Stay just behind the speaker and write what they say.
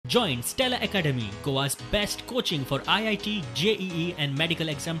Join Stella Academy, Goa's best coaching for IIT, JEE and medical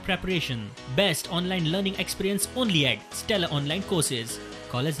exam preparation. Best online learning experience only at Stella Online Courses.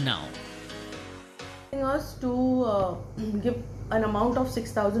 Call us now. Us to give an amount of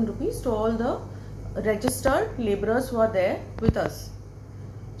 6,000 rupees to all the registered laborers who are there with us.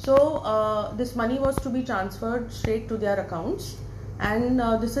 So this money was to be transferred straight to their accounts, and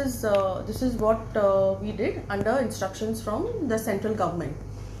this is what we did under instructions from the central government.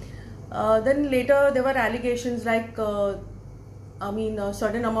 Then later there were allegations like a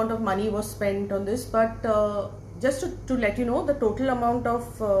certain amount of money was spent on this, but just to let you know, the total amount of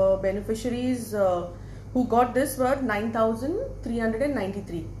beneficiaries who got this were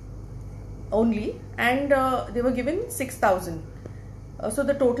 9,393 only, and they were given 6,000. So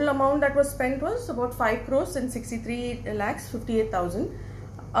the total amount that was spent was about 5 crores and 63 lakhs 58,000.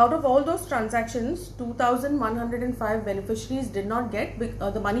 Out of all those transactions, 2,105 beneficiaries did not get,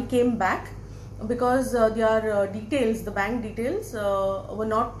 the money came back because their details, the bank details were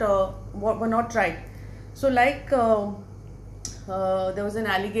not right. So like there was an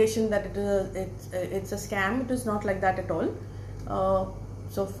allegation that it's a scam. It is not like that at all.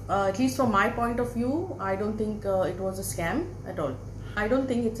 So at least from my point of view, I don't think it was a scam at all. I don't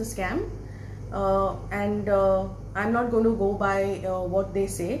think it's a scam, and I'm not going to go by what they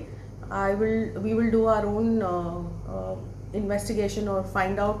say. We will do our own investigation or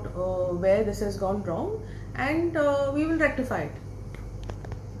find out where this has gone wrong, and we will rectify it.